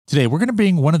Today, we're going to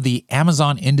bring one of the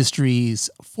Amazon industry's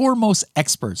foremost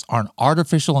experts on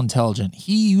artificial intelligence.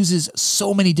 He uses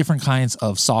so many different kinds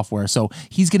of software. So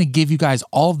he's going to give you guys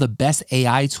all of the best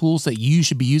AI tools that you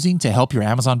should be using to help your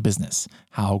Amazon business.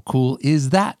 How cool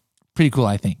is that? Pretty cool,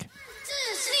 I think.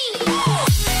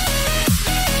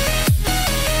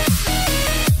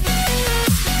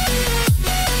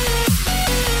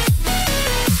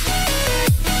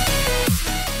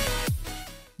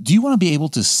 Do you want to be able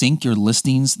to sync your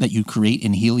listings that you create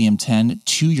in Helium 10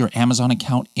 to your Amazon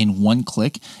account in one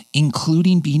click,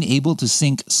 including being able to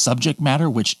sync subject matter,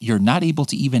 which you're not able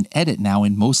to even edit now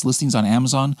in most listings on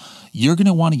Amazon? You're going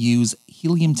to want to use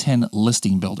Helium 10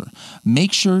 Listing Builder.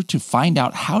 Make sure to find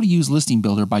out how to use Listing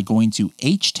Builder by going to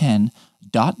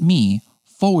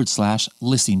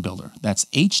h10.me/listing builder. That's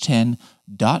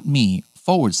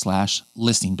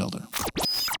h10.me/listing builder.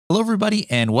 Hello, everybody,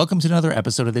 and welcome to another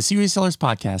episode of the Serious Sellers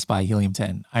Podcast by Helium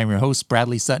 10. I'm your host,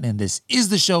 Bradley Sutton, and this is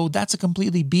the show that's a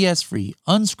completely BS-free,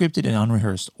 unscripted, and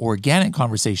unrehearsed organic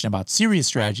conversation about serious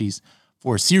strategies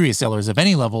for serious sellers of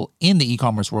any level in the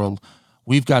e-commerce world.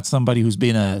 We've got somebody who's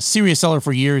been a serious seller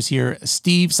for years here,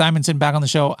 Steve Simonson, back on the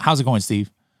show. How's it going,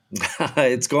 Steve?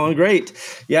 It's going great.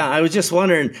 Yeah, I was just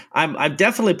wondering, I've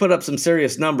definitely put up some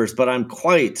serious numbers, but I'm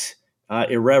quite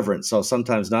irreverent, so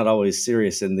sometimes not always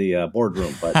serious in the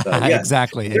boardroom. But yeah,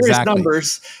 exactly.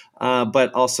 Numbers,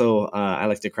 but also I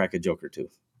like to crack a joke or two.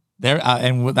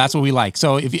 And that's what we like.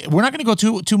 So we're not going to go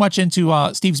too much into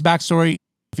Steve's backstory.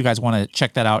 If you guys want to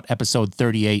check that out, episode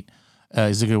 38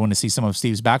 is a good one to see some of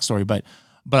Steve's backstory. But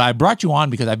I brought you on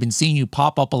because I've been seeing you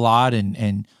pop up a lot,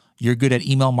 and you're good at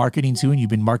email marketing too, and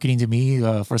you've been marketing to me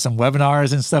for some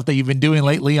webinars and stuff that you've been doing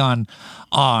lately on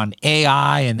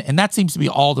AI, and that seems to be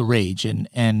all the rage.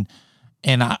 And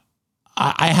I'm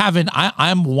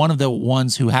one of the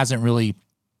ones who hasn't really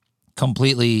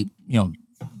completely,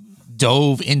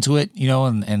 dove into it,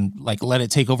 and like let it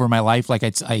take over my life. Like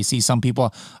I see some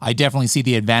people, I definitely see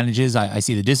the advantages. I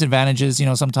see the disadvantages,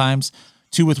 sometimes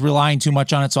too, with relying too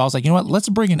much on it. So I was like, you know what, let's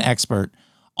bring an expert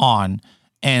on.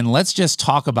 And let's just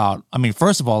talk about,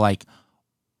 first of all, like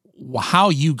how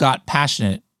you got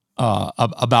passionate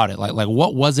about it. Like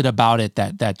what was it about it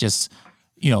that just,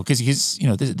 because this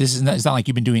is not, it's not like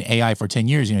you've been doing AI for 10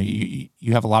 years.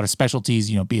 You have a lot of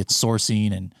specialties, be it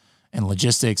sourcing and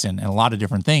logistics and a lot of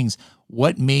different things.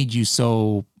 What made you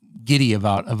so giddy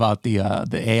about the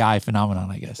AI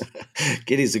phenomenon, I guess?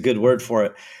 Giddy is a good word for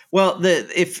it. Well,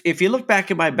 if you look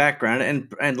back at my background,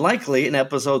 and likely in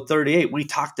episode 38, we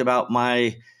talked about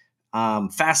my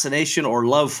fascination or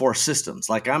love for systems.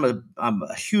 Like I'm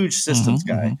a huge systems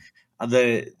guy.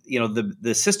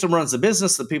 The system runs the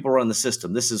business, the people run the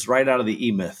system. This is right out of the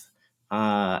E-Myth.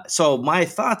 So my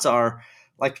thoughts are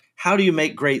like, how do you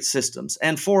make great systems?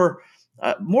 And for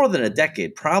more than a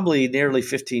decade, probably nearly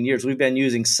 15 years, we've been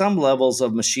using some levels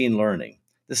of machine learning.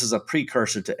 This is a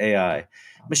precursor to AI.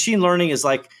 Machine learning is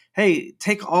like, hey,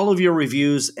 take all of your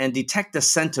reviews and detect the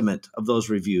sentiment of those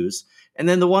reviews. And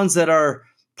then the ones that are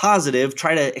positive,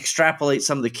 try to extrapolate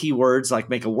some of the keywords, like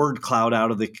make a word cloud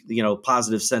out of the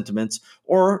positive sentiments,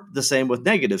 or the same with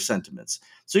negative sentiments.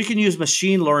 So you can use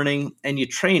machine learning and you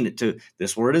train it to,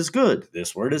 this word is good,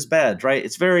 this word is bad, right?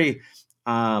 It's very,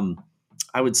 I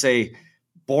would say,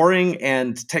 boring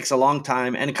and takes a long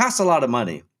time and it costs a lot of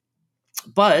money.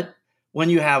 But when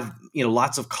you have,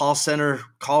 lots of call center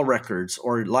call records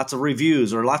or lots of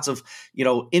reviews or lots of,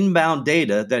 inbound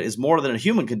data that is more than a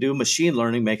human can do, machine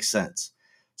learning makes sense.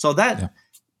 So that,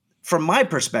 from my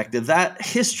perspective, that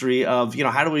history of,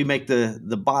 how do we make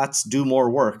the bots do more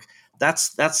work?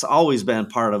 That's always been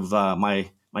part of my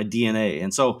DNA.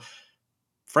 And so,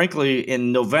 frankly,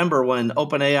 in November, when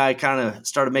OpenAI kind of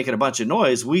started making a bunch of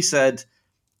noise, we said,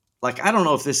 like, I don't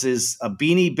know if this is a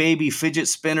Beanie Baby fidget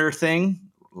spinner thing.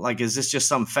 Like, is this just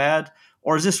some fad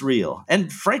or is this real?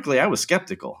 And frankly, I was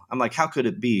skeptical. I'm like, how could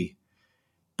it be?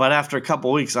 But after a couple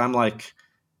of weeks, I'm like,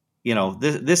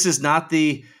 this is not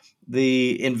the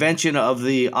invention of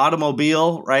the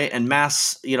automobile, right? And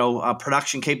mass,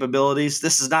 production capabilities.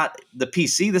 This is not the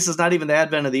PC. This is not even the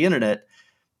advent of the internet.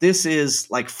 This is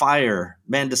like fire.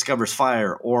 Man discovers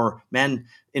fire, or man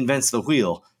invents the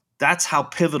wheel. That's how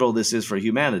pivotal this is for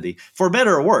humanity, for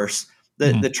better or worse.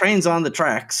 The train's on the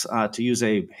tracks, to use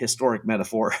a historic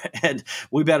metaphor, and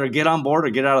we better get on board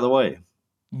or get out of the way.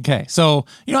 Okay. So,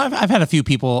 I've had a few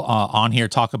people on here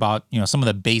talk about, some of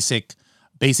the basic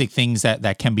things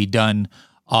that can be done.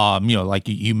 Like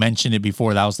you mentioned it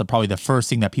before, that was probably the first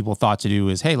thing that people thought to do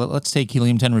is, hey, let's take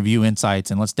Helium 10 review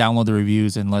insights and let's download the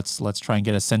reviews and let's try and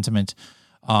get a sentiment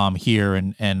here.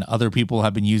 And other people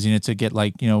have been using it to get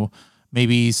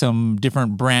maybe some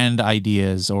different brand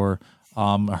ideas or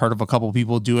I heard of a couple of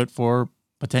people do it for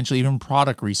potentially even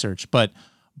product research. But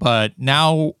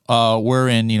now we're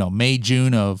in May,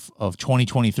 June of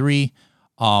 2023.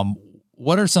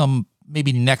 What are some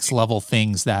maybe next level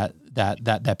things that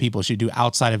people should do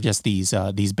outside of just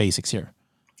these basics here?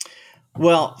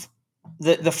 Well,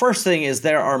 the first thing is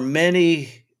there are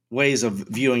many ways of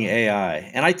viewing AI,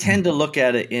 and I tend to look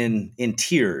at it in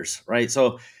tiers, right?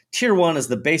 So tier one is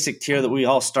the basic tier that we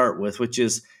all start with, which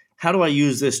is how do I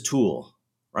use this tool,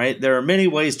 right? There are many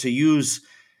ways to use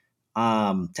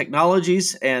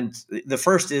technologies, and the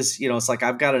first is it's like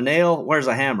I've got a nail. Where's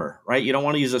a hammer, right? You don't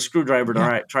want to use a screwdriver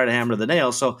to try to hammer the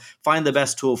nail, so find the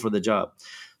best tool for the job.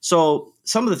 So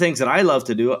some of the things that I love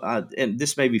to do, and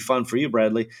this may be fun for you,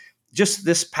 Bradley. Just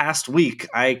this past week,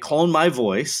 I cloned my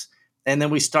voice, and then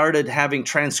we started having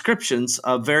transcriptions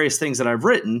of various things that I've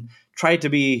written, tried to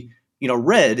be,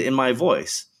 read in my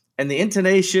voice. And the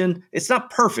intonation, it's not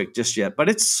perfect just yet, but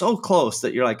it's so close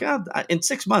that you're like, in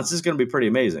 6 months, this is going to be pretty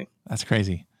amazing. That's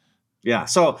crazy. Yeah.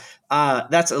 So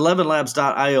that's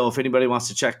 11labs.io if anybody wants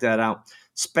to check that out.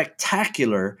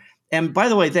 Spectacular. And by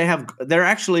the way, they're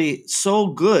actually so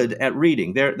good at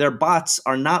reading. Their bots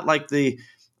are not like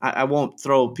I won't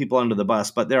throw people under the bus,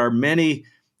 but there are many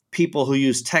people who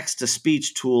use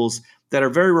text-to-speech tools that are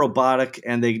very robotic,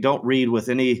 and they don't read with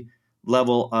any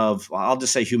level of, I'll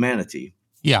just say, humanity.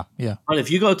 Yeah. But if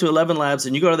you go to 11 Labs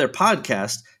and you go to their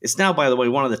podcast, it's now, by the way,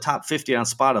 one of the top 50 on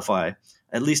Spotify,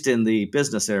 at least in the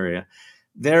business area.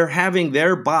 They're having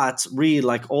their bots read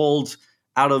like old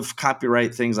out of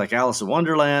copyright things like Alice in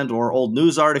Wonderland or old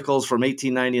news articles from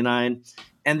 1899.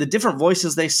 And the different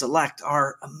voices they select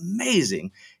are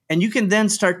amazing. And you can then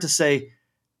start to say,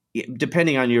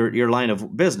 depending on your line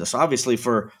of business, obviously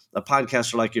for a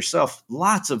podcaster like yourself,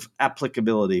 lots of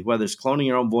applicability, whether it's cloning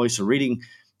your own voice or reading,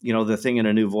 the thing in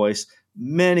a new voice,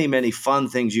 many, many fun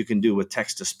things you can do with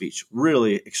text to speech.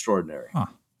 Really extraordinary. Huh.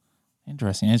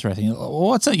 Interesting.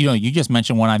 What's you just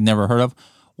mentioned one I've never heard of.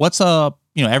 What's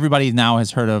everybody now has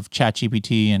heard of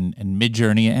ChatGPT and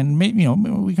Midjourney, and maybe,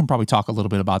 we can probably talk a little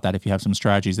bit about that if you have some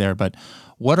strategies there. But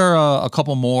what are a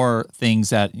couple more things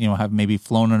that have maybe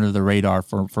flown under the radar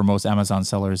for most Amazon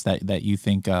sellers that you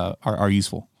think are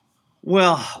useful?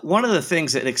 Well, one of the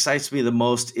things that excites me the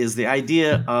most is the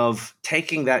idea of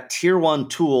taking that tier one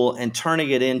tool and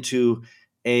turning it into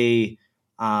an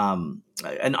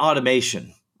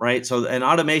automation, right? So an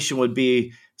automation would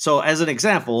be, so as an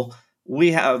example,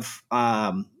 we have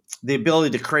the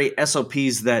ability to create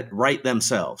SOPs that write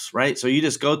themselves, right? So you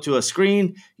just go to a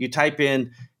screen, you type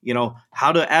in,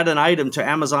 how to add an item to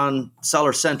Amazon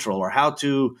Seller Central, or how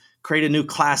to create a new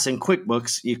class in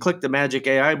QuickBooks. You click the magic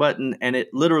AI button, and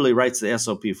it literally writes the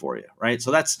SOP for you, right?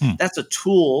 So that's a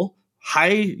tool, high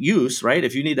use, right?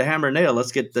 If you need to hammer a nail,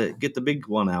 let's get the big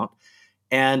one out,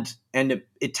 and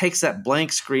it takes that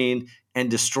blank screen and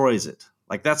destroys it.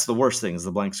 Like, that's the worst thing, is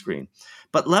the blank screen.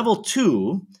 But level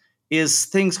 2 is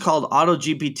things called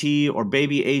AutoGPT or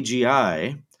Baby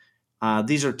AGI.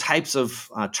 These are types of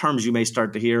terms you may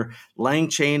start to hear.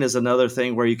 LangChain is another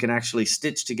thing where you can actually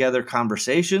stitch together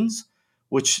conversations,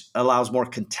 which allows more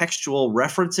contextual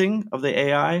referencing of the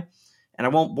AI. And I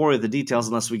won't bore you with the details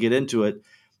unless we get into it.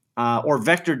 Or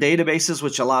vector databases,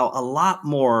 which allow a lot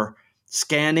more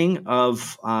scanning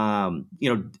of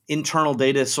internal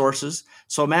data sources.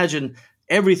 So imagine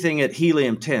everything at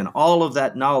Helium 10, all of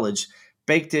that knowledge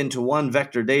baked into one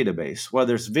vector database,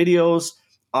 whether it's videos,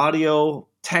 audio,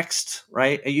 text,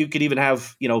 right? You could even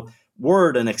have,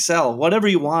 Word and Excel, whatever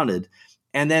you wanted.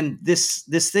 And then this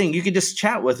thing, you could just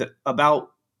chat with it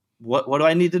about what do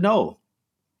I need to know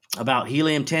about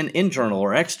Helium 10 internal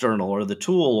or external, or the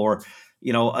tool, or,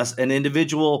 an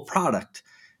individual product.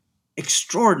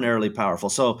 Extraordinarily powerful.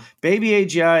 So Baby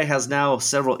AGI has now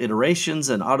several iterations,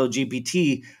 and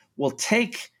AutoGPT will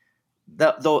take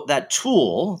that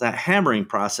tool, that hammering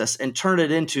process, and turn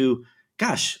it into,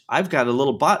 gosh, I've got a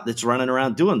little bot that's running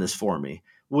around doing this for me,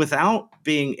 without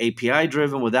being API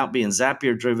driven, without being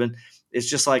Zapier driven. It's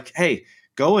just like, hey,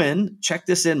 go in, check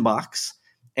this inbox,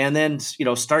 and then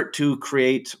start to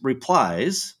create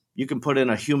replies. You can put in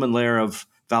a human layer of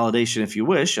validation if you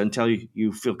wish, until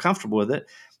you feel comfortable with it.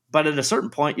 But at a certain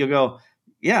point, you'll go,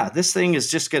 yeah, this thing is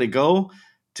just going to go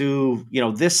to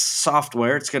this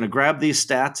software. It's going to grab these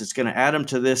stats. It's going to add them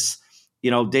to this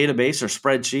database or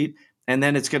spreadsheet, and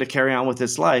then it's going to carry on with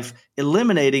its life,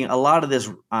 eliminating a lot of this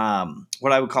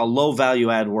what I would call low value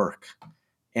add work.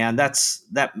 And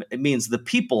it means the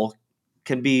people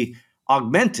can be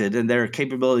augmented and their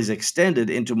capabilities extended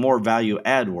into more value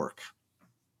add work.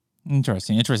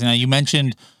 Interesting. Now, you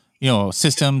mentioned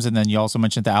systems, and then you also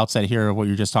mentioned the outset here of what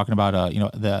you're just talking about,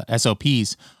 the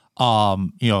SOPs.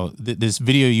 This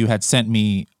video you had sent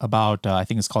me about, I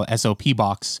think it's called SOP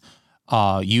Box.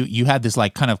 You had this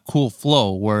like kind of cool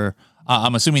flow where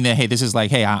I'm assuming that, hey, this is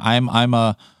like, hey, I'm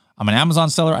an Amazon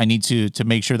seller. I need to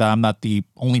make sure that I'm not the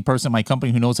only person in my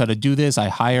company who knows how to do this. I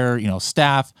hire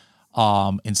staff,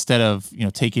 instead of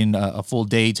taking a full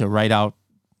day to write out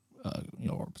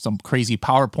some crazy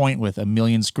PowerPoint with a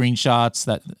million screenshots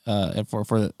that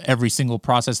for every single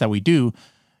process that we do.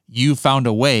 You found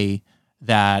a way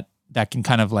that can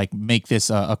kind of like make this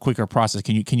a quicker process.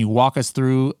 Can you walk us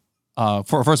through?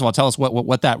 First of all, tell us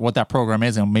what that program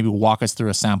is, and maybe walk us through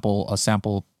a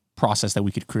sample process that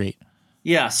we could create.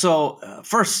 Yeah. So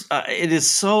first, it is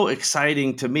so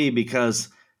exciting to me because,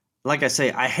 like I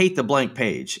say, I hate the blank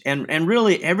page, and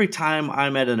really every time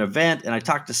I'm at an event and I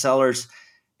talk to sellers,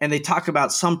 and they talk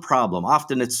about some problem.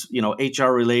 Often it's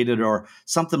HR related, or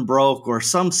something broke, or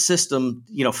some system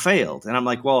failed, and I'm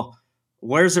like, well,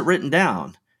 where's it written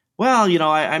down? Well,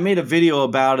 I made a video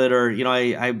about it, or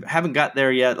I haven't got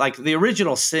there yet. Like, the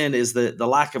original sin is the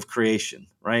lack of creation,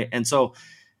 right? And so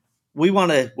we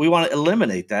want to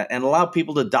eliminate that and allow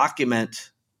people to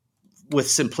document with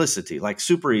simplicity, like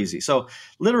super easy. So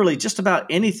literally just about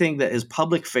anything that is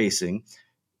public facing.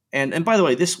 And by the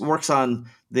way, this works on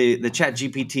the chat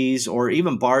GPTs, or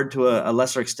even Bard to a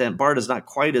lesser extent. Bard is not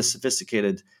quite as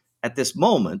sophisticated at this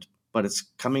moment, but it's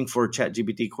coming for chat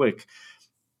GPT quick.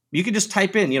 You can just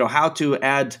type in, how to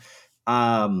add,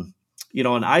 an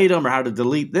item, or how to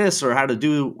delete this, or how to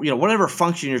do, whatever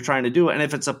function you're trying to do. And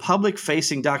if it's a public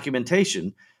facing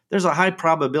documentation, there's a high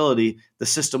probability the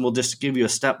system will just give you a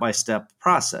step-by-step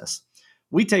process.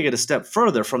 We take it a step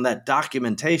further from that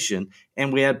documentation,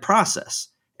 and we add process.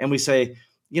 And we say,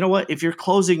 you know what, if you're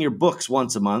closing your books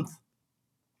once a month,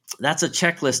 that's a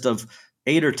checklist of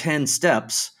 8 or 10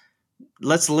 steps.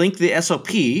 Let's link the SOP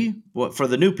for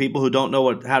the new people who don't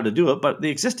know how to do it, but the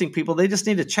existing people, they just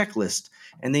need a checklist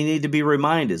and they need to be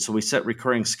reminded. So we set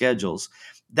recurring schedules.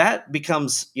 That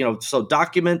becomes, so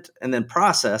document and then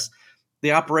process. The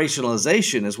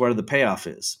operationalization is where the payoff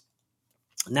is.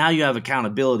 Now you have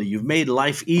accountability. You've made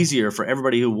life easier for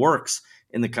everybody who works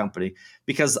in the company,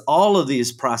 because all of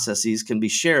these processes can be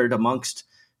shared amongst,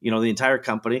 the entire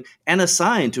company, and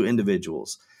assigned to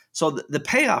individuals. So the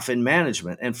payoff in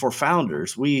management and for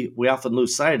founders, we often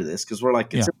lose sight of this because we're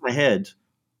like, it's in my head.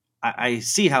 I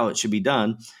see how it should be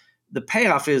done. The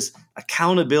payoff is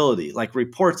accountability, like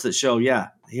reports that show, yeah,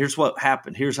 here's what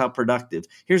happened. Here's how productive.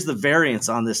 Here's the variance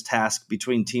on this task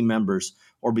between team members,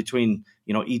 or between,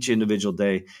 each individual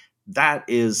day. That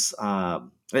is,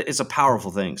 it's a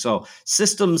powerful thing. So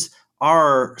systems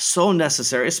are so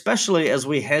necessary, especially as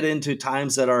we head into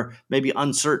times that are maybe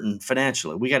uncertain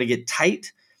financially. We got to get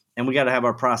tight, and we got to have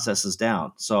our processes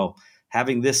down. So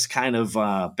having this kind of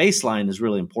baseline is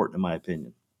really important, in my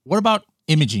opinion. What about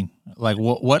imaging? Like,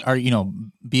 what are,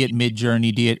 be it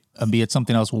Midjourney, be it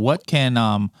something else? What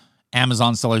can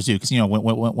Amazon sellers do? Because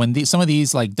when some of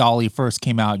these like Dolly first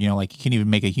came out, like you can't even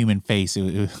make a human face.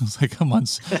 It was like a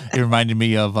month. It reminded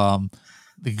me of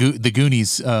the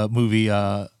Goonies movie.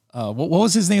 What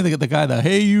was his name? The guy that,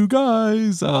 hey, you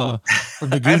guys, from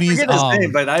the Goonies. I forget his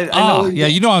name, but I know. Yeah,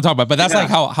 you know what I'm talking about. But that's like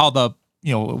how the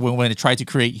when it tried to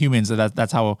create humans,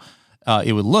 that's how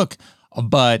it would look.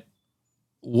 But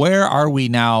where are we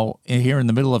now here in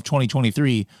the middle of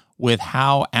 2023 with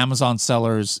how Amazon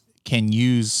sellers can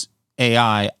use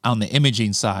AI on the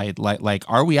imaging side? Like,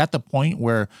 are we at the point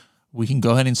where we can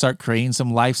go ahead and start creating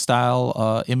some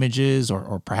lifestyle images,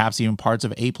 or perhaps even parts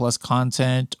of A+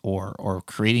 content, or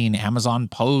creating Amazon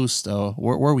posts?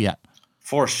 Where are we at?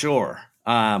 For sure.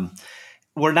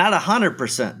 We're not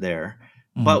 100% there,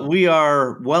 but we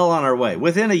are well on our way.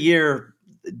 Within a year,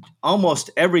 almost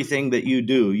everything that you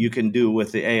do, you can do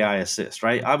with the AI assist,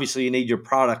 right? Obviously, you need your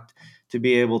product to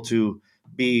be able to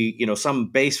be, some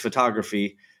base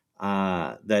photography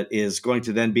that is going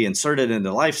to then be inserted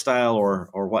into lifestyle,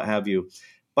 or what have you.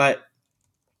 But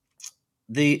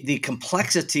the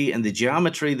complexity and the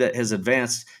geometry that has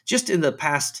advanced just in the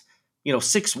past,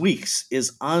 6 weeks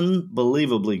is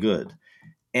unbelievably good.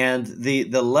 And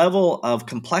the level of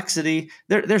complexity,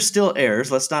 there's still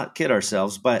errors. Let's not kid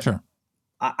ourselves, but Sure.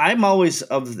 I'm always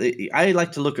I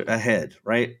like to look ahead,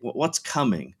 right? What's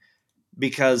coming?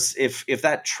 Because if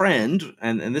that trend,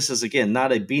 and this is, again,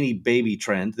 not a Beanie Baby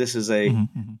trend, this is a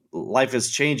life is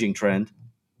changing trend.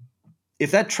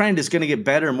 If that trend is going to get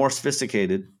better and more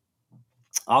sophisticated,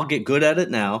 I'll get good at it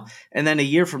now. And then a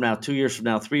year from now, 2 years from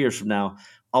now, 3 years from now,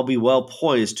 I'll be well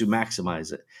poised to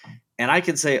maximize it. And I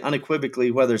can say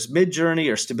unequivocally, whether it's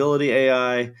Midjourney or Stability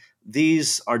AI,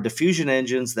 these are diffusion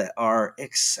engines that are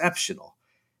exceptional.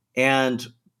 And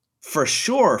for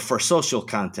sure, for social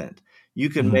content, You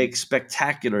can Mhm. make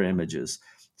spectacular images,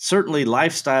 certainly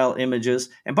lifestyle images.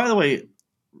 And by the way,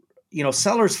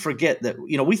 sellers forget that,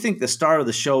 we think the star of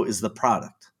the show is the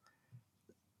product,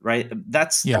 right?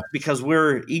 That's Yeah. because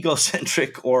we're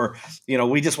egocentric, or,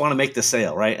 we just want to make the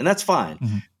sale, right? And that's fine.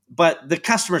 Mhm. But the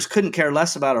customers couldn't care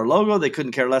less about our logo. They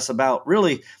couldn't care less about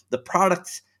really the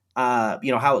product, how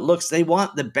it looks. They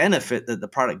want the benefit that the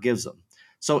product gives them.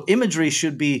 So imagery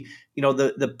should be,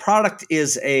 the product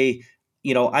is I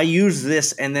use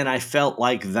this and then I felt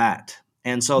like that.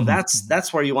 And so Mhm. that's Mhm.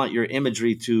 that's where you want your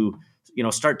imagery to,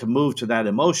 start to move to that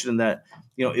emotion, that,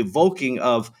 evoking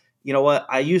of, what,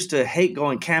 I used to hate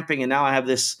going camping and now I have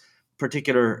this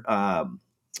particular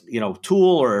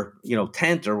tool, or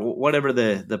tent, or whatever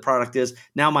the product is.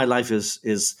 Now my life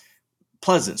is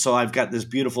pleasant. So I've got this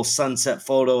beautiful sunset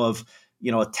photo of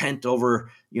a tent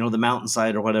over the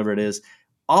mountainside, or whatever it is.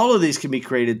 All of these can be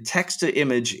created. Text to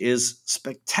image is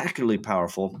spectacularly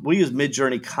powerful. We use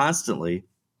Midjourney constantly,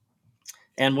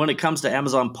 and when it comes to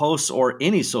Amazon posts or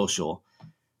any social,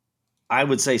 I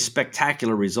would say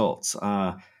spectacular results.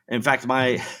 In fact,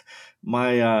 my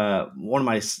one of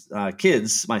my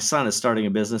kids, my son, is starting a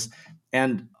business,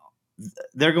 and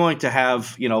they're going to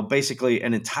have basically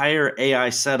an entire AI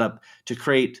setup to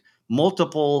create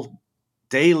multiple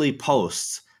daily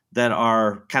posts that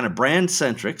are kind of brand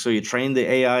centric. So you train the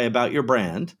AI about your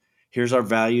brand. Here's our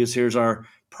values. Here's our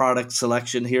product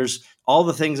selection. Here's all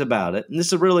the things about it. And this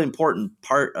is a really important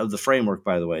part of the framework,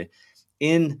 by the way.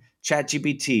 In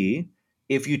ChatGPT,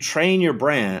 if you train your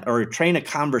brand, or train a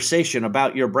conversation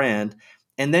about your brand,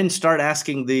 and then start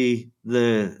asking the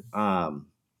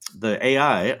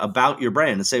AI about your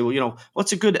brand, and say, well,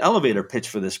 what's a good elevator pitch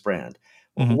for this brand?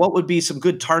 Mhm. What would be some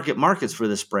good target markets for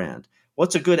this brand?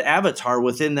 What's a good avatar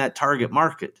within that target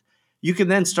market? You can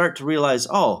then start to realize,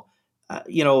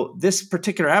 this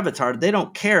particular avatar, they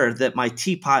don't care that my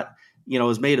teapot,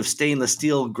 is made of stainless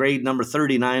steel, grade number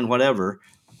 39, whatever.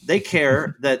 They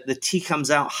care that the tea comes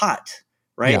out hot,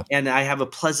 right? Yeah. And I have a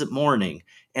pleasant morning.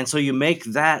 And so you make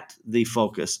that the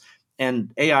focus.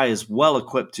 And AI is well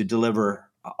equipped to deliver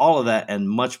all of that and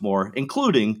much more,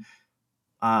 including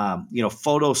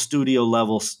photo studio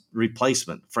level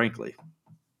replacement, frankly.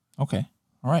 Okay.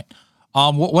 All right.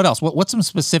 What else? What's some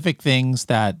specific things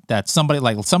that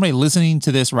somebody listening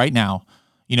to this right now,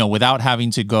 without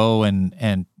having to go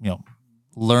and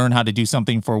learn how to do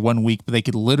something for 1 week, but they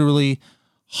could literally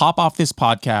hop off this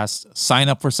podcast, sign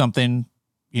up for something,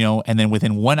 and then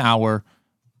within 1 hour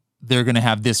they're gonna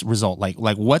have this result. Like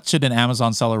what should an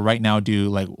Amazon seller right now do?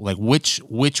 Like which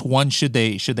one should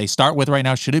they start with right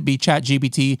now? Should it be Chat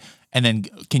GPT? And then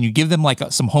can you give them like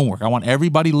some homework? I want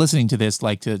everybody listening to this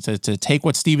like to take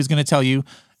what Steve is gonna tell you,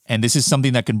 and this is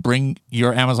something that can bring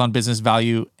your Amazon business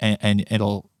value, and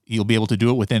you'll be able to do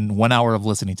it within 1 hour of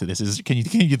listening to this.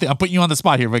 I'm putting you on the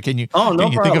spot here, but Oh, no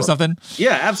can you think of problem. something?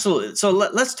 Yeah, absolutely. So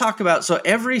let's talk about, so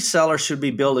every seller should be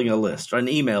building a list, or an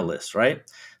email list, right?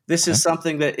 This Okay. is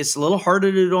something that it's a little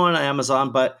harder to do on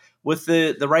Amazon, but with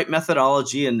the right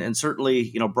methodology, and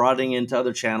certainly, broadening into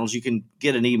other channels, you can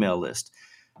get an email list.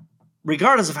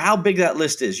 Regardless of how big that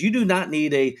list is, you do not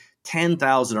need a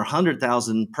 10,000 or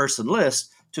 100,000 person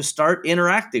list to start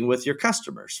interacting with your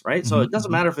customers, right? So Hmm. it doesn't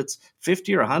Hmm. matter if it's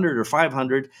 50 or 100 or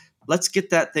 500. Let's get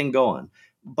that thing going.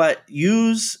 But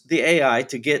use the AI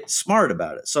to get smart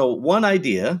about it. So one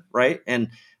idea, right? And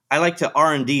I like to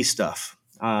R&D stuff.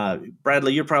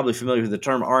 Bradley, you're probably familiar with the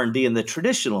term R&D in the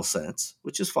traditional sense,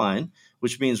 which is fine,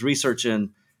 which means research and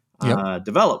Yep.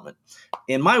 development.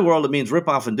 In my world, it means rip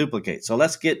off and duplicate. So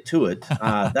let's get to it.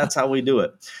 That's how we do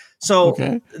it. So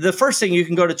Okay. the first thing, you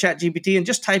can go to ChatGPT and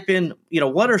just type in,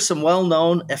 what are some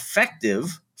well-known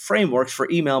effective frameworks for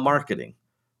email marketing,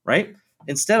 right?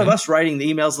 Instead of Okay. us writing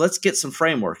the emails, let's get some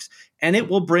frameworks. And it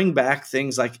will bring back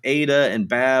things like AIDA and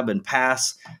BAB and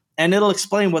PASS, and it'll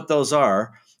explain what those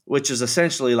are, which is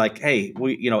essentially like, hey,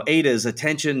 AIDA is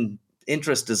attention,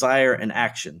 interest, desire, and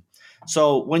action.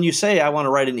 So when you say I want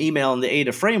to write an email in the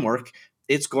AIDA framework,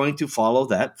 it's going to follow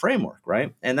that framework,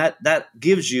 right? And that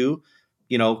gives you,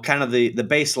 kind of the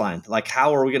baseline. Like,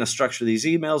 how are we going to structure these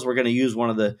emails? We're going to use one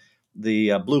of the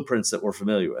blueprints that we're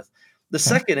familiar with. The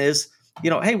Okay. second is,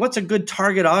 hey, what's a good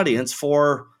target audience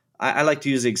for? I like to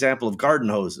use the example of garden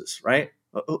hoses, right?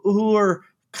 Who are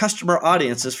customer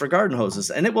audiences for garden hoses?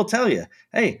 And it will tell you,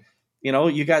 hey,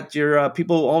 you got your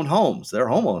people who own homes, they're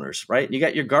homeowners, right? You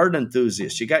got your garden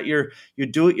enthusiasts, you got your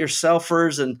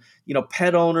do-it-yourselfers, and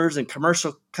pet owners and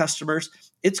commercial customers.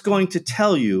 It's going to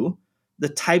tell you the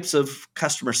types of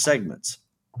customer segments.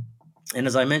 And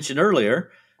as I mentioned earlier,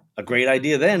 a great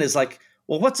idea then is like,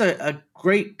 well, what's a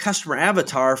great customer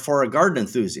avatar for a garden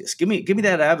enthusiast? Give me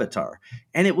that avatar,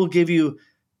 and it will give you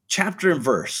chapter and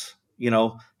verse.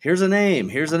 Here's a name,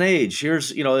 here's an age,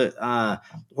 here's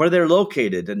where they're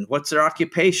located and what's their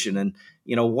occupation, and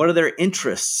what are their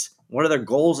interests, what are their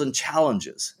goals and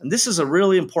challenges. And this is a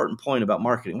really important point about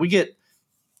marketing. We get,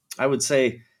 I would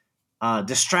say,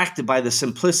 distracted by the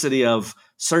simplicity of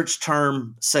search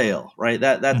term sale, right?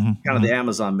 That's kind of the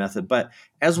Amazon method. But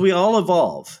as we all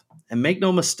evolve, and make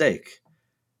no mistake,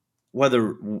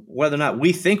 whether or not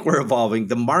we think we're evolving,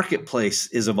 the marketplace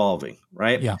is evolving,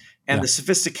 right? Yeah. And the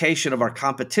sophistication of our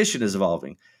competition is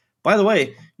evolving. By the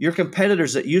way, your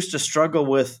competitors that used to struggle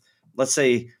with, let's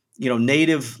say,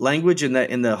 native language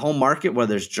in the home market,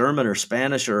 whether it's German or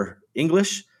Spanish or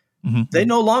English, they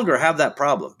no longer have that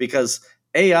problem because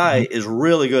AI is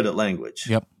really good at language.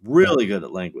 Yep. Really good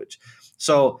at language.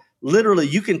 So literally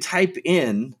you can type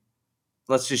in,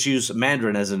 let's just use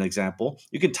Mandarin as an example.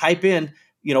 You can type in,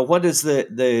 what is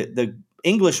the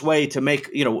English way to make,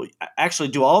 actually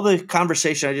do all the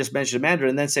conversation I just mentioned in Mandarin,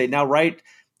 and then say, now write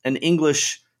an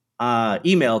English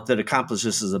email that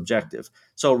accomplishes this objective.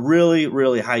 So really,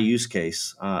 really high use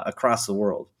case across the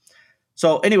world.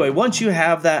 So anyway, once you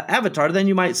have that avatar, then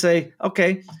you might say,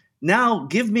 okay, now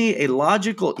give me a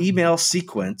logical email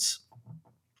sequence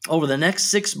over the next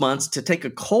 6 months to take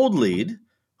a cold lead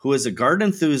who is a garden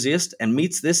enthusiast and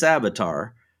meets this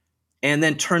avatar, and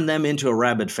then turn them into a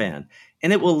rabid fan.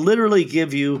 And it will literally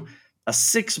give you a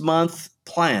 6-month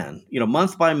plan,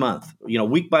 month by month,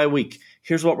 week by week.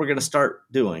 Here's what we're going to start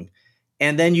doing.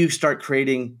 And then you start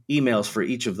creating emails for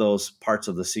each of those parts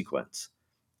of the sequence.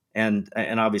 And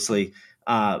obviously,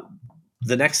 the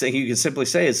next thing you can simply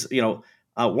say is,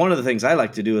 one of the things I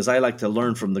like to do is I like to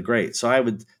learn from the greats. So I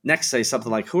would next say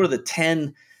something like, who are the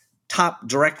 10 top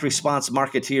direct response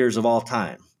marketeers of all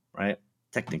time, right?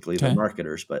 Technically, they're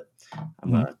marketers, but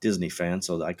I'm a Disney fan,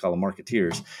 so I call them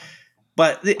marketeers.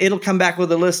 But it'll come back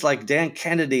with a list like Dan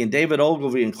Kennedy and David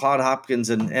Ogilvy and Claude Hopkins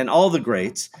and all the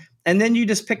greats. And then you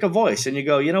just pick a voice and you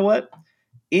go, you know what?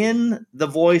 In the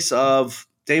voice of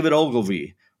David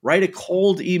Ogilvy, write a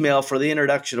cold email for the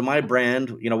introduction of my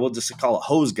brand. We'll just call it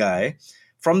Hose Guy,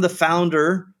 from the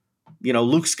founder,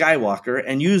 Luke Skywalker,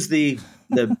 and use the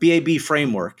BAB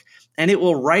framework. And it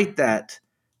will write that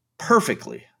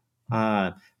perfectly.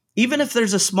 Even if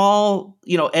there's a small,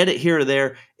 edit here or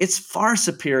there, it's far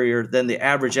superior than the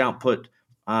average output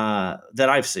that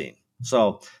I've seen.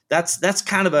 So that's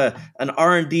kind of an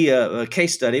R&D a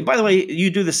case study. By the way, you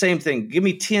do the same thing. Give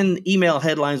me 10 email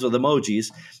headlines with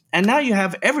emojis, and now you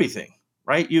have everything,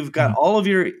 right? You've got all of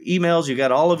your emails, you've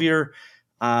got all of your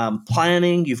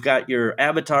planning, you've got your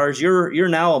avatars. You're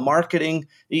now a marketing.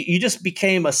 You just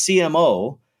became a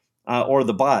CMO, or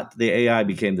the bot, the AI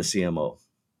became the CMO.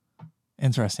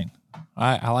 Interesting.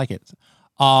 I like it.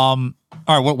 All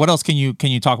right. What else can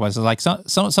you talk about? So like some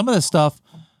of the stuff,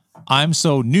 I'm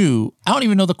so new, I don't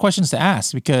even know the questions to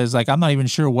ask because like I'm not even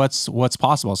sure what's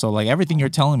possible. So like everything you're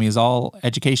telling me is all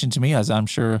education to me, as I'm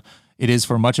sure it is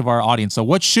for much of our audience. So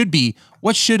what should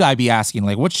I be asking?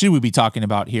 Like what should we be talking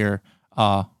about here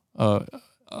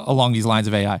along these lines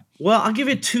of AI? Well, I'll give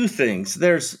you two things.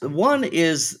 There's one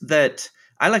is that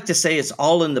I like to say it's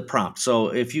all in the prompt. So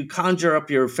if you conjure up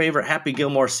your favorite Happy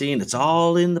Gilmore scene, it's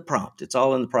all in the prompt. It's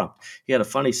all in the prompt. He had a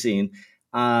funny scene.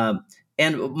 And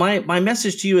my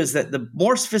message to you is that the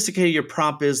more sophisticated your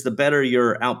prompt is, the better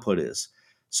your output is.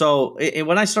 So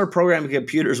when I started programming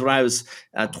computers when I was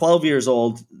 12 years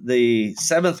old, the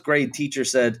 7th grade teacher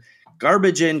said,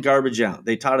 garbage in, garbage out.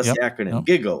 They taught us the acronym,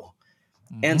 GIGO.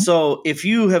 And so if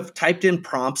you have typed in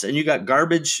prompts and you got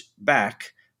garbage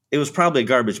back, it was probably a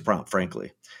garbage prompt,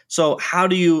 frankly. So how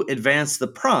do you advance the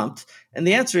prompt? And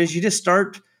the answer is you just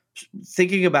start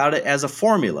thinking about it as a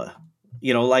formula,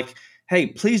 like, hey,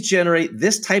 please generate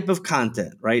this type of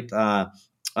content, right?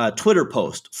 Twitter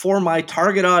post for my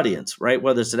target audience, right?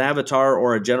 Whether it's an avatar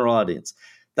or a general audience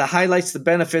that highlights the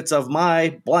benefits of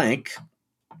my blank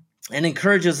and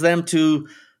encourages them to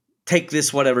take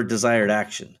this whatever desired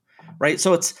action, right?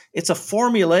 So it's a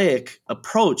formulaic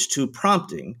approach to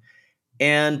prompting.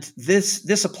 And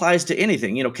this applies to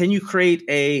anything. Can you create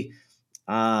a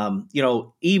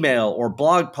email or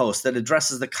blog post that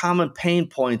addresses the common pain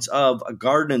points of a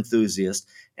garden enthusiast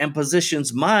and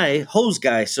positions my Hose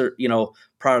Guy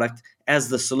product as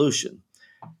the solution?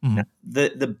 Now,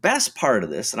 the best part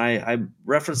of this, and I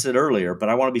referenced it earlier, but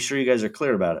I want to be sure you guys are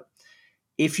clear about it.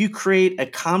 If you create a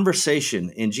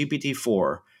conversation in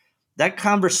GPT-4, that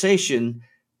conversation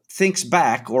thinks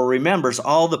back or remembers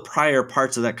all the prior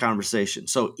parts of that conversation.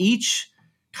 So each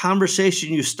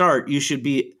conversation you start, you should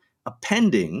be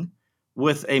appending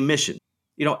with a mission.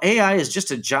 AI is just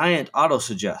a giant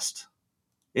autosuggest.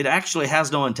 It actually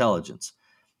has no intelligence.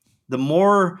 the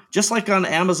more, just like on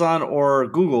Amazon or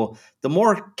Google, the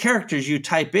more characters you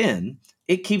type in,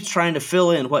 it keeps trying to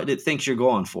fill in what it thinks you're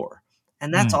going for.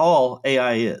 And that's Mm. all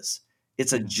AI is.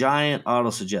 It's a giant auto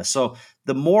suggest. So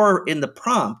the more in the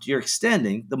prompt you're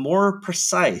extending, the more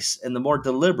precise and the more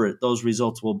deliberate those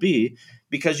results will be,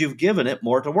 because you've given it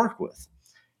more to work with.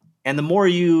 And the more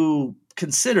you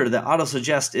consider that auto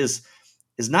suggest is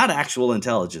not actual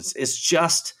intelligence. It's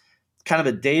just kind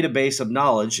of a database of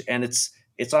knowledge, and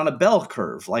it's on a bell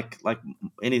curve, like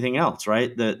anything else,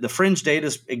 right? The fringe data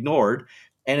is ignored,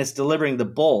 and it's delivering the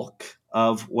bulk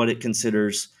of what it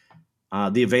considers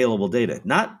the available data.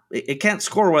 It can't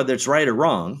score whether it's right or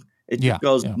wrong. It Yeah. just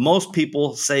goes, Yeah. most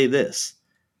people say this.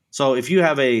 So if you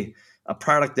have a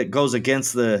product that goes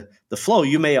against the flow,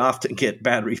 you may often get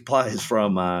bad replies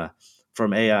from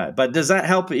AI. But does that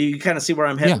help? You kind of see where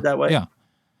I'm Yeah. headed that way? Yeah.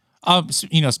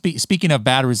 Speaking of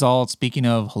bad results, speaking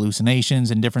of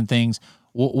hallucinations and different things,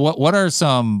 what are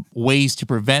some ways to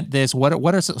prevent this?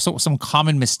 What are some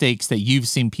common mistakes that you've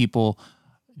seen people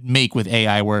make with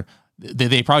AI where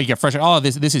they probably get frustrated? Oh,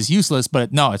 this is useless,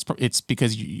 but no, it's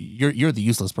because you're the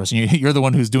useless person. You're the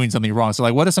one who's doing something wrong. So,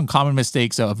 like, what are some common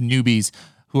mistakes of newbies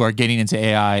who are getting into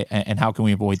AI, and how can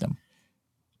we avoid them?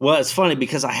 Well, it's funny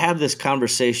because I have this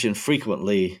conversation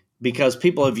frequently because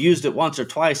people have used it once or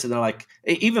twice and they're like,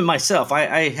 even myself,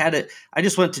 I had it. I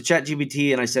just went to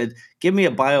ChatGPT and I said, give me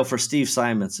a bio for Steve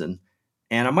Simonson.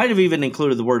 And I might have even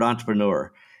included the word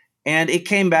entrepreneur. And it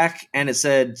came back and it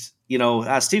said,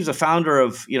 Steve's a founder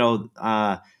of,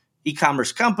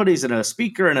 e-commerce companies and a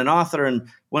speaker and an author, and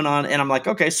went on. And I'm like,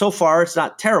 okay, so far it's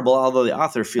not terrible, although the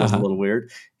author feels a Uh-huh. little weird.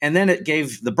 And then it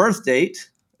gave the birth date,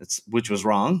 which was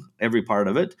wrong, every part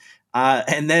of it.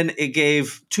 And then it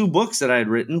gave 2 books that I had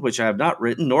written, which I have not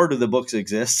written, nor do the books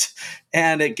exist.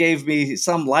 And it gave me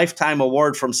some lifetime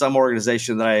award from some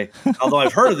organization that although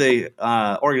I've heard of the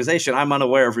organization, I'm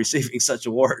unaware of receiving such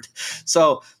award.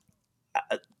 So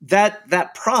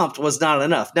that prompt was not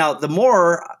enough. Now, the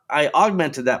more I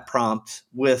augmented that prompt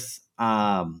with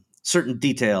certain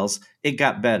details, it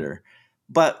got better.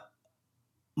 But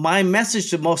my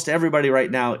message to most everybody right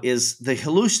now is the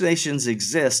hallucinations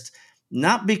exist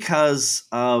not because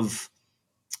of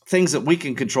things that we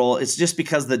can control. It's just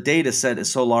because the data set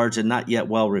is so large and not yet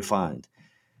well refined.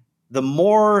 The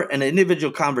more an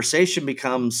individual conversation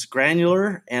becomes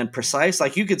granular and precise,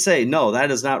 like you could say, no, that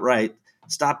is not right.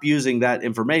 Stop using that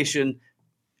information.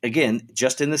 Again,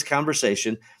 just in this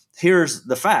conversation, here's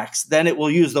the facts. Then it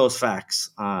will use those facts.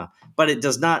 But it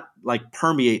does not like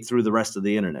permeate through the rest of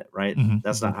the internet, right? Mm-hmm.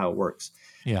 That's not how it works.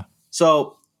 Yeah.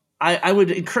 So I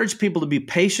would encourage people to be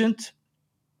patient.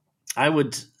 I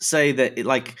would say that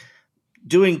like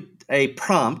doing a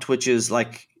prompt, which is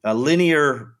like a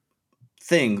linear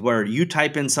thing where you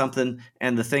type in something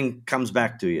and the thing comes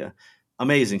back to you.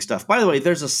 Amazing stuff. By the way,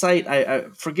 there's a site. I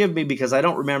forgive me because I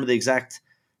don't remember the exact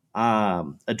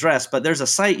address, but there's a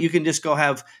site you can just go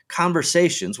have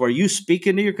conversations where you speak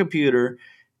into your computer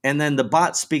and then the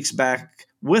bot speaks back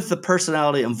with the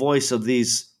personality and voice of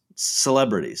these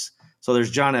celebrities. So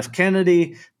there's John F.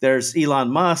 Kennedy, there's Elon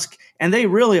Musk, and they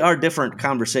really are different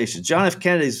conversations. John F.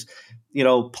 Kennedy's,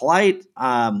 polite,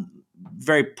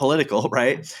 very political,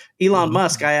 right? Elon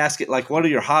Musk, I ask it like, "What are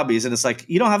your hobbies?" And it's like,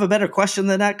 "You don't have a better question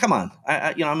than that? Come on,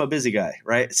 I'm a busy guy,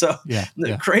 right?" So Yeah.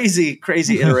 crazy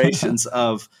iterations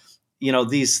of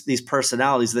these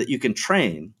personalities that you can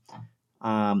train.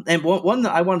 And one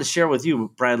that I wanted to share with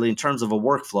you, Bradley, in terms of a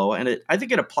workflow, and I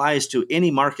think it applies to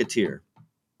any marketeer.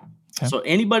 Okay. So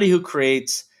anybody who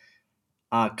creates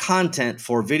content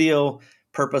for video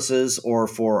purposes or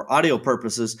for audio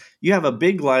purposes, you have a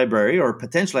big library or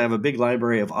potentially have a big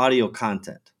library of audio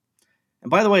content. And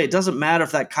by the way, it doesn't matter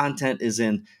if that content is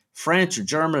in French or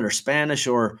German or Spanish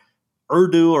or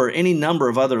Urdu or any number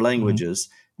of other languages.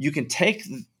 You can take,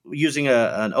 using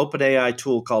an OpenAI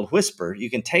tool called Whisper, you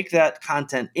can take that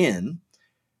content in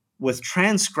with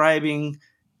transcribing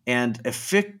and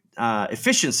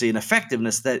efficiency and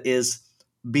effectiveness that is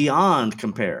beyond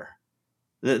compare.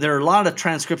 There are a lot of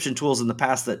transcription tools in the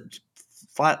past that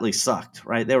flatly sucked,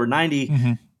 right? They were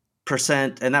 90%,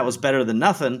 and that was better than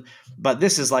nothing, but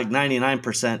this is like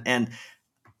 99%. And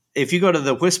if you go to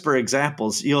the Whisper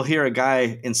examples, you'll hear a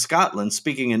guy in Scotland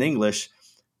speaking in English,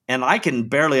 and I can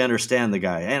barely understand the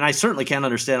guy. And I certainly can't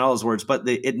understand all his words, but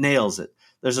it nails it.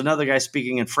 There's another guy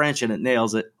speaking in French, and it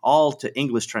nails it, all to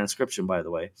English transcription, by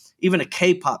the way. Even a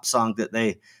K-pop song that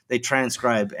they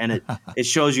transcribe, and it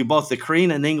shows you both the Korean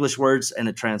and English words, and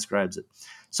it transcribes it.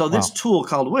 So this tool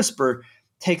called Whisper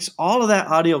takes all of that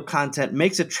audio content,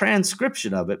 makes a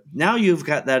transcription of it. Now you've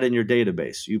got that in your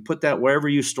database. You put that wherever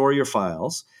you store your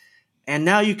files, And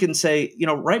now you can say,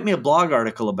 write me a blog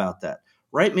article about that.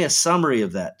 Write me a summary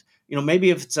of that. Maybe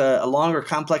if it's a longer,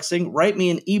 complex thing, write me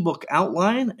an ebook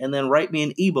outline and then write me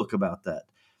an ebook about that.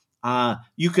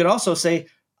 You could also say,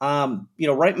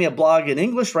 write me a blog in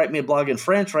English, write me a blog in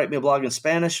French, write me a blog in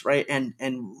Spanish, right? And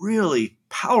really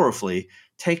powerfully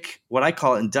take what I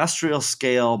call industrial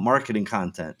scale marketing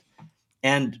content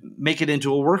and make it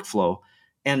into a workflow.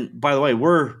 And by the way,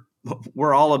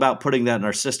 we're all about putting that in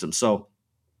our system. So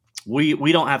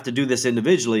we don't have to do this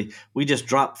individually. We just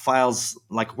drop files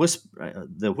like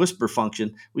the Whisper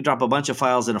function. We drop a bunch of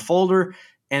files in a folder,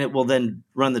 and it will then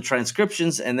run the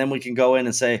transcriptions. And then we can go in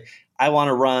and say, I want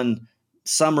to run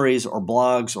summaries or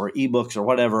blogs or ebooks or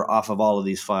whatever off of all of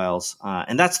these files.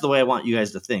 And that's the way I want you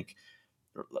guys to think,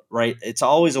 right? It's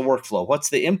always a workflow. What's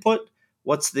the input?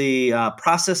 What's the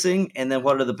processing? And then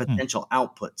what are the potential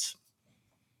outputs?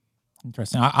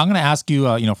 Interesting. I'm going to ask you,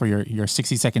 for your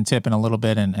 60-second tip in a little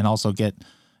bit, and also get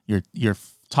your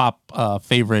top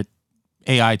favorite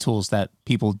AI tools that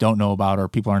people don't know about or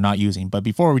people are not using. But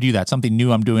before we do that, something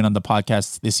new I'm doing on the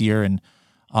podcast this year, and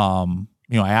I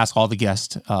ask all the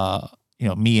guests,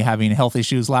 me having health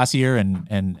issues last year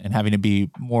and having to be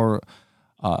more,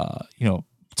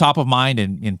 top of mind,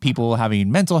 and people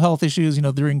having mental health issues,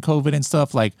 during COVID and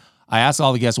stuff. Like, I ask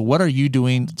all the guests, what are you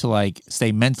doing to like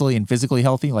stay mentally and physically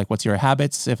healthy? Like, what's your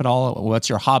habits, if at all? What's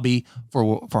your hobby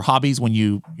for hobbies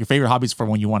your favorite hobbies for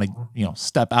when you want to,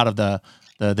 step out of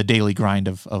the daily grind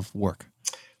of work?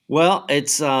 Well,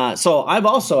 it's so I've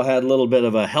also had a little bit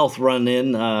of a health run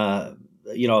in, a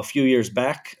few years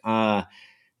back.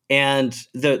 And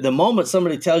the moment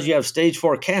somebody tells you have stage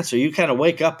 4 cancer, you kind of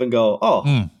wake up and go,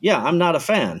 oh, yeah, I'm not a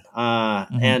fan.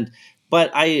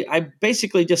 But I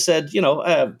basically just said,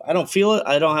 I don't feel it.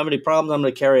 I don't have any problems. I'm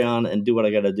going to carry on and do what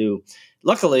I got to do.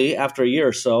 Luckily, after a year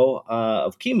or so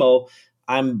of chemo,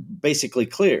 I'm basically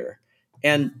clear.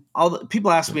 And people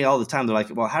ask me all the time, they're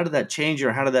like, well, how did that change you?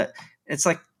 Or how did that? It's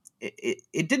like,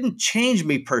 it didn't change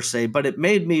me per se, but it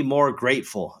made me more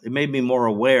grateful. It made me more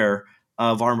aware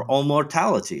of our own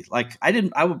mortality. Like I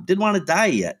didn't want to die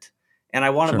yet. And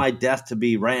I wanted my death to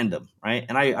be random, right?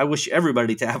 And I wish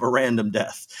everybody to have a random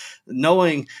death.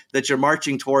 Knowing that you're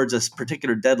marching towards a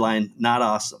particular deadline, not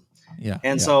awesome. Yeah.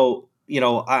 So,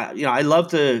 I love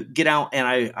to get out, and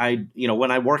I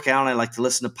when I work out, I like to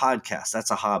listen to podcasts.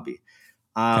 That's a hobby.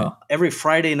 Every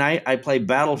Friday night, I play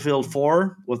Battlefield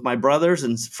 4 with my brothers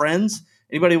and friends.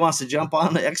 Anybody wants to jump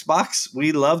on the Xbox?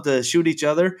 We love to shoot each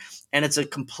other, and it's a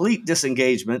complete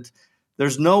disengagement.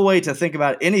 There's no way to think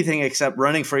about anything except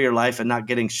running for your life and not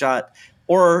getting shot,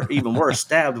 or even worse,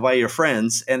 stabbed by your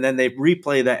friends, and then they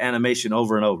replay that animation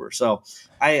over and over. So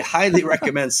I highly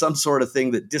recommend some sort of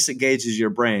thing that disengages your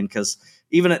brain, because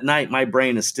even at night, my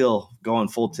brain is still going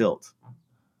full tilt.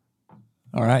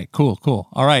 All right, cool.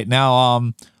 All right,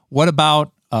 now, what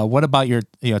about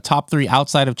your top 3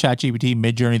 outside of ChatGPT,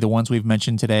 Midjourney, the ones we've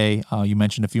mentioned today? You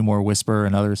mentioned a few more, Whisper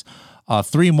and others.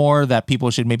 3 more that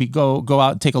people should maybe go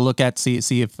out and take a look at,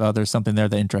 see if there's something there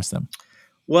that interests them.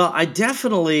 Well, I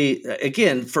definitely,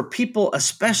 again, for people,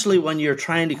 especially when you're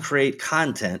trying to create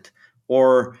content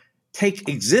or take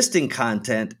existing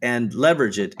content and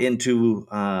leverage it into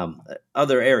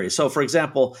other areas. So, for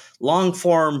example, long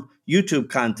form YouTube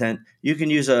content, you can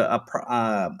use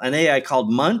an AI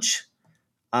called Munch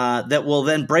that will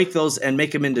then break those and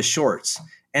make them into shorts,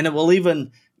 and it will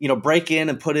even break in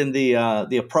and put in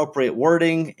the appropriate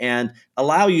wording and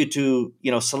allow you to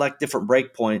select different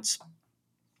breakpoints.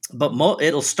 But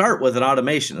it'll start with an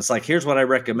automation. It's like, here's what I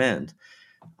recommend.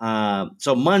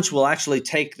 So Munch will actually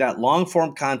take that long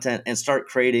form content and start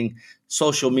creating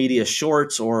social media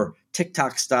shorts or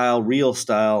TikTok style, reel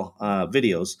style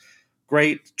videos.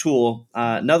 Great tool.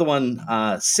 Another one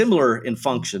similar in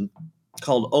function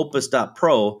called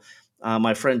Opus.pro.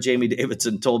 My friend Jamie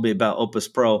Davidson told me about Opus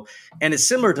Pro, and it's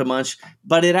similar to Munch,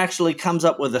 but it actually comes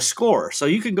up with a score. So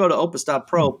you can go to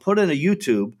Opus.pro, put in a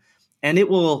YouTube, and it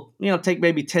will take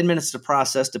maybe 10 minutes to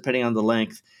process depending on the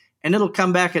length. And it'll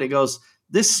come back and it goes,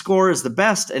 this score is the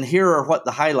best, and here are what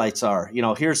the highlights are.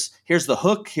 Here's the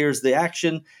hook, here's the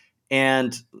action,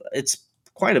 and it's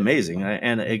quite amazing.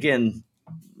 And again,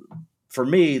 for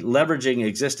me, leveraging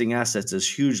existing assets is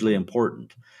hugely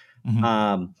important.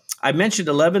 Mm-hmm. I mentioned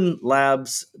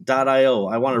 11labs.io.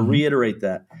 I want to reiterate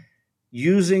that.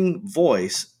 Using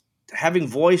voice, having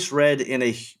voice read in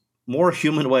a more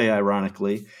human way,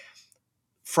 ironically,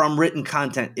 from written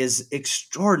content is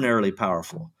extraordinarily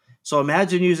powerful. So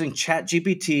imagine using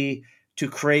ChatGPT to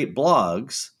create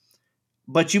blogs,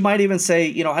 But you might even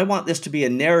say, I want this to be a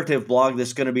narrative blog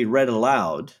that's going to be read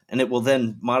aloud, and it will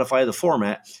then modify the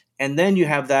format. And then you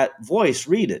have that voice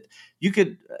read it. You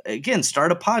could, again,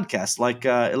 start a podcast like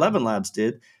 11 Labs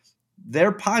did.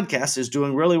 Their podcast is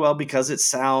doing really well because it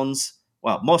sounds,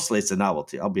 well, mostly it's a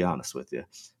novelty. I'll be honest with you.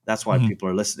 That's why people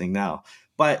are listening now.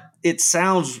 But it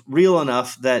sounds real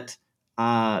enough that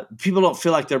people don't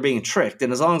feel like they're being tricked.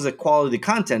 And as long as the quality of the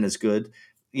content is good,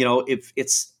 if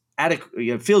it's adequate,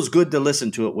 it feels good to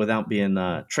listen to it without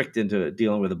being tricked into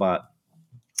dealing with a bot.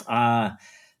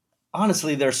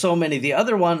 Honestly, there's so many. The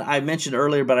other one I mentioned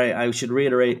earlier, but I should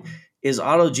reiterate, is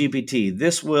AutoGPT.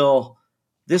 This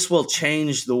will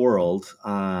change the world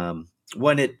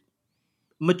when it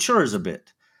matures a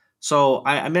bit. So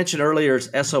I mentioned earlier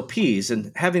SOPs,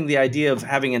 and having the idea of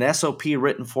having an SOP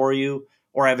written for you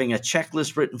or having a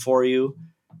checklist written for you,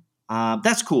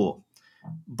 that's cool.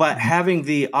 But having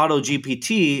the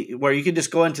AutoGPT, where you can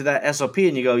just go into that SOP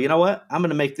and you go, you know what, I'm going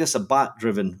to make this a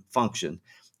bot-driven function.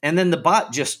 And then the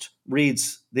bot just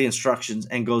reads the instructions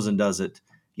and goes and does it,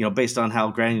 based on how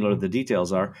granular the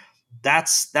details are.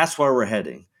 That's where we're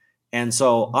heading. And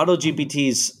so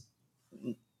AutoGPT's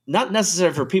not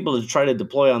necessary for people to try to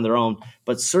deploy on their own,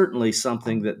 but certainly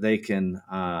something that they can,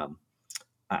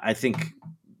 I think,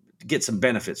 get some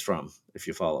benefits from, if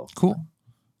you follow. Cool.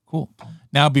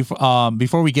 Now,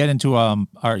 before we get into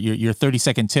your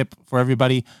 30-second tip for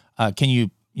everybody, can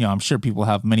you, I'm sure people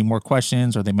have many more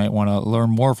questions, or they might want to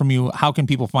learn more from you. How can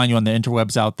people find you on the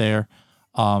interwebs out there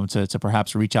to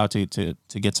perhaps reach out to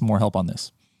get some more help on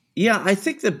this? Yeah, I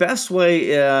think the best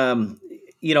way,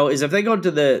 is if they go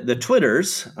to the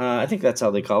Twitters. I think that's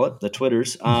how they call it, the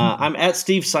Twitters. I'm at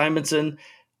Steve Simonson.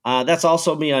 That's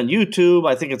also me on YouTube.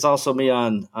 I think it's also me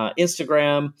on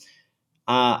Instagram.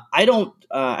 I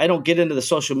don't get into the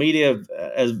social media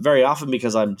as very often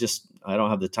because I don't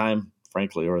have the time,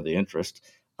 frankly, or the interest.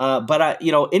 But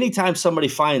anytime somebody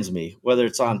finds me, whether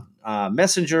it's on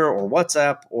Messenger or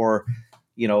WhatsApp or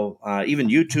even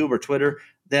YouTube or Twitter,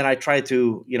 then I try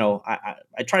to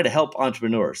I try to help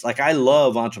entrepreneurs. Like, I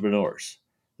love entrepreneurs.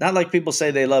 Not like people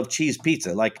say they love cheese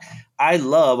pizza. Like, I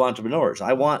love entrepreneurs.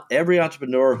 I want every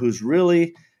entrepreneur who's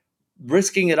really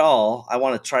risking it all. I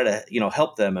want to try to,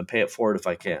 help them and pay it forward if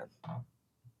I can.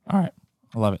 All right.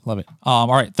 I love it. All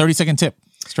right. 30-second tip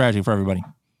strategy for everybody.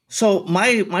 So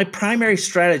my primary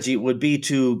strategy would be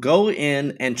to go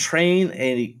in and train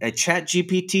a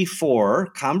ChatGPT 4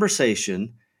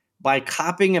 conversation by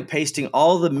copying and pasting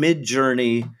all the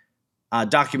Midjourney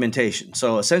documentation.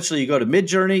 So essentially, you go to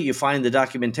Midjourney, you find the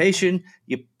documentation,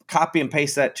 you copy and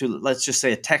paste that to, let's just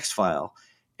say, a text file.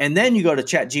 And then you go to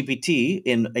ChatGPT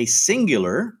in a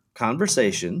singular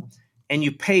conversation and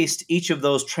you paste each of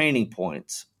those training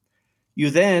points. You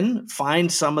then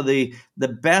find some of the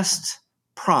best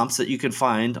prompts that you can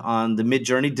find on the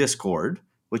Midjourney Discord,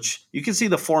 which you can see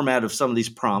the format of some of these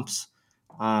prompts.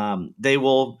 They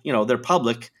will, they're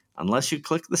public unless you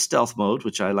click the stealth mode,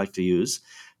 which I like to use.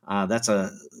 That's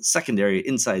a secondary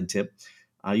inside tip.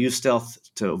 Use stealth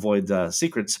to avoid the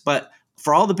secrets. But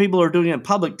for all the people who are doing it in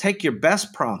public, take your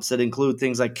best prompts that include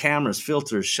things like cameras,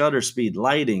 filters, shutter speed,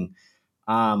 lighting,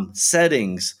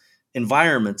 settings,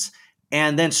 environments,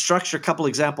 and then structure a couple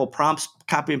example prompts,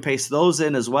 copy and paste those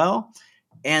in as well.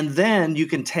 And then you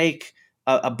can take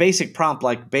a basic prompt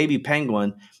like baby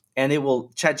penguin, and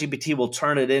ChatGPT will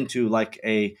turn it into like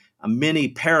a mini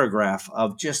paragraph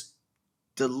of just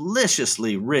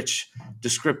deliciously rich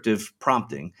descriptive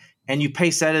prompting. And you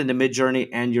paste that into Midjourney,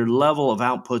 and your level of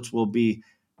outputs will be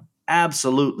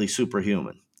absolutely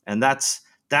superhuman. And that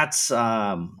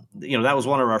was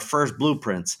one of our first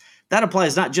blueprints. That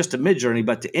applies not just to Midjourney,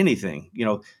 but to anything.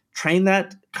 Train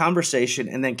that conversation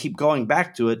and then keep going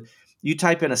back to it. You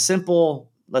type in a simple,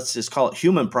 let's just call it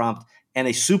human prompt, and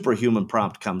a superhuman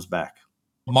prompt comes back.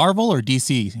 Marvel or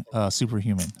DC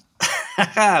superhuman?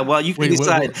 Well, you can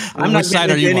decide. I'm not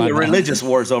getting into any religious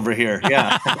wars over here.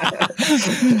 Yeah.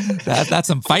 That's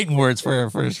some fighting words for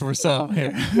some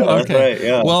here. Okay. Right,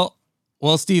 yeah.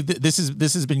 Well, Steve, this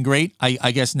has been great.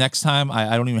 I guess next time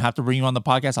I don't even have to bring you on the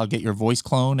podcast. I'll get your voice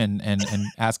clone and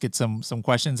ask it some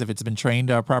questions if it's been trained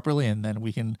properly, and then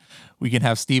we can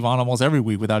have Steve on almost every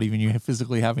week without even you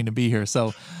physically having to be here.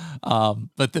 So,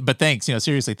 but thanks.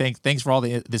 Seriously, thanks for all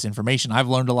this information. I've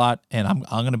learned a lot, and I'm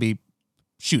going to be.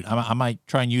 I might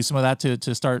try and use some of that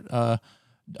to start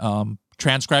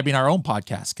transcribing our own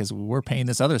podcast, because we're paying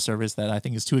this other service that I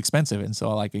think is too expensive. And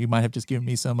so you might have just given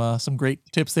me some great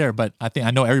tips there, but I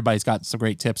know everybody's got some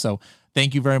great tips. So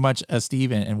thank you very much,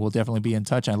 Steve. And we'll definitely be in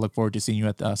touch. I look forward to seeing you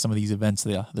at some of these events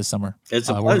this summer. It's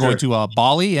a pleasure. We're going to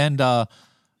Bali and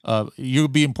You'll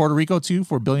be in Puerto Rico too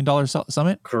for $1 Billion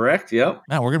Summit. Correct. Yep.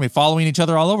 Man, we're gonna be following each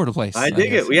other all over the place. I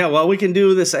dig it. Yeah. Well, we can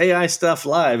do this AI stuff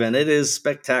live, and it is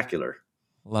spectacular.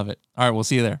 Love it. All right, we'll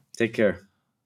see you there. Take care.